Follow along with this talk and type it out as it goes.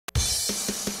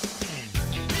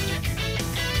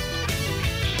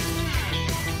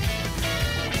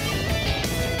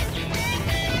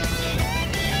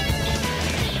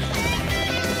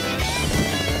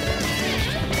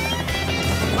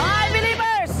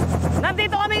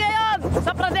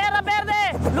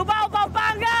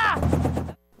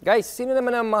Guys, sino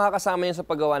naman ang makakasama niyo sa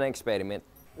paggawa ng experiment?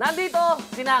 Nandito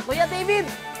sina Kuya David,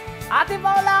 Ate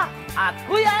Paula, at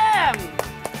Kuya M!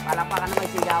 Palakpakan naman,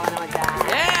 sigawan naman dyan.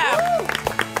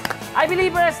 Yeah!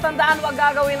 iBilibers, tandaan huwag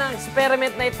gagawin ng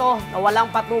experiment na ito na walang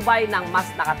patnubay ng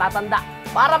mas nakatatanda.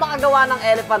 Para makagawa ng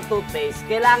elephant toothpaste,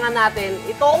 kailangan natin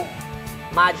itong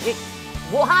magic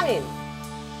buhangin.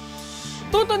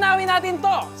 Tutunawin natin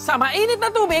to sa mainit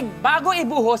na tubig bago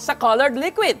ibuhos sa colored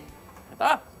liquid.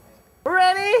 Ito.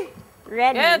 Ready?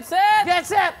 Ready. Get set! Get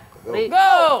set!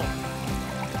 Go!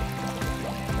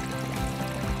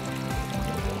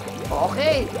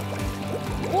 Okay.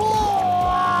 Oh!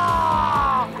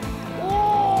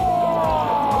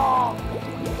 Oh!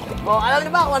 Oh, alam niyo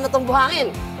ba kung ano itong buhangin?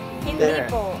 Hindi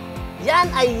po. Yan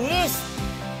ay yeast.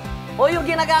 O yung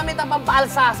ginagamit na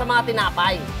pampaalsa sa mga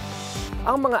tinapay.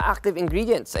 Ang mga active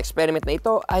ingredients sa experiment na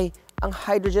ito ay ang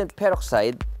hydrogen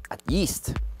peroxide at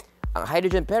yeast. Ang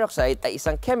hydrogen peroxide ay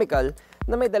isang chemical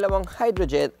na may dalawang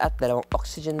hydrogen at dalawang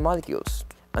oxygen molecules.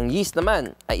 Ang yeast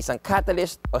naman ay isang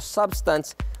catalyst o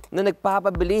substance na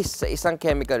nagpapabilis sa isang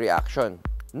chemical reaction.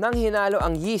 Nang hinalo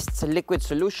ang yeast sa liquid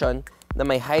solution na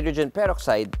may hydrogen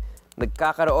peroxide,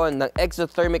 nagkakaroon ng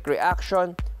exothermic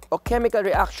reaction o chemical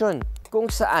reaction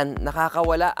kung saan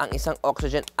nakakawala ang isang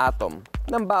oxygen atom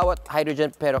ng bawat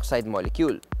hydrogen peroxide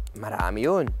molecule. Marami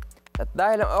yun. At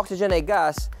dahil ang oxygen ay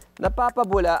gas,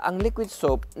 napapabula ang liquid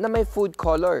soap na may food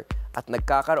color at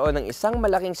nagkakaroon ng isang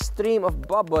malaking stream of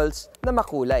bubbles na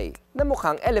makulay na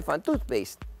mukhang elephant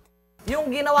toothpaste.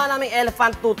 Yung ginawa naming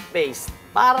elephant toothpaste,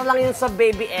 para lang yun sa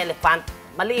baby elephant,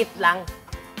 maliit lang.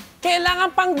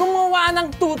 Kailangan pang gumawa ng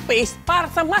toothpaste para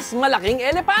sa mas malaking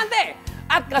elepante.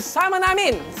 At kasama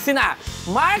namin sina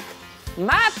Mark,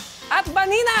 Matt, at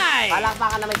Baninay.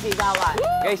 Palakpakan na may sigawan.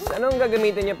 Guys, anong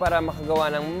gagamitin niyo para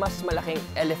makagawa ng mas malaking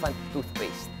elephant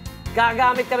toothpaste?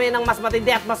 Gagamit kami ng mas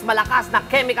matindi at mas malakas na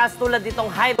chemicals tulad ditong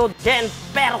hydrogen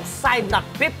peroxide na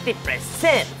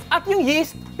 50%. At yung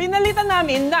yeast, pinalitan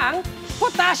namin ng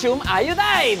potassium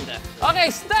iodide. Okay,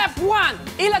 step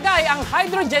 1. Ilagay ang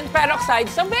hydrogen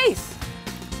peroxide sa base.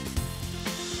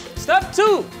 Step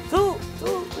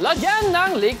 2. Lagyan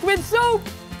ng liquid soap.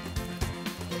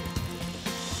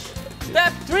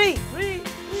 Step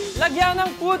 3. Lagyan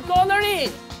ng food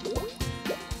coloring.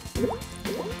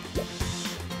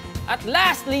 At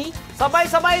lastly,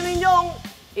 Sabay-sabay ninyong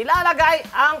ilalagay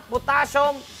ang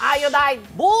potassium iodide.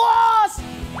 Buhos!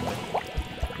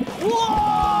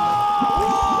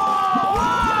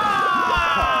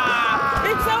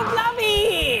 it's so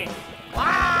fluffy!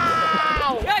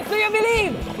 Wow! Guys, do you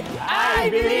believe? I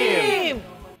believe!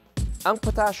 Ang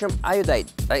potassium iodide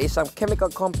ay isang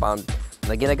chemical compound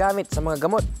na ginagamit sa mga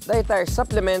gamot, dietary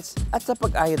supplements at sa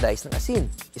pag-iodize ng asin.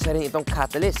 Isa rin itong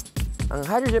catalyst. Ang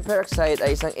hydrogen peroxide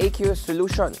ay isang aqueous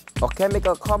solution o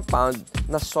chemical compound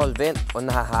na solvent o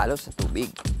nahahalo sa tubig.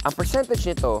 Ang percentage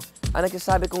nito ang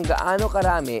nagsasabi kung gaano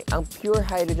karami ang pure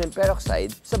hydrogen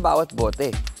peroxide sa bawat bote.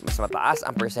 Mas mataas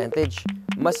ang percentage,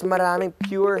 mas maraming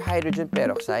pure hydrogen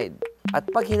peroxide. At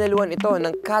pag hinaluan ito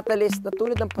ng catalyst na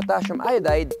tulad ng potassium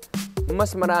iodide,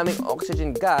 mas maraming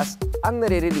oxygen gas ang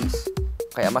nare-release.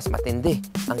 Kaya mas matindi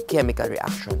ang chemical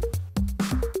reaction.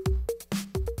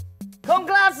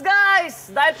 Congrats,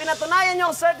 guys! Dahil pinatunayan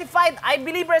nyo certified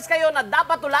iBilibers kayo na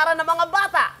dapat tularan ng mga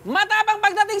bata. Matapang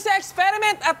pagdating sa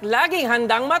experiment at laging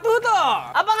handang matuto.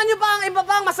 Abangan nyo pa ang iba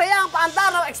pang masayang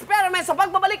paandar ng experiment sa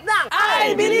pagbabalik ng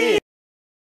I Believe!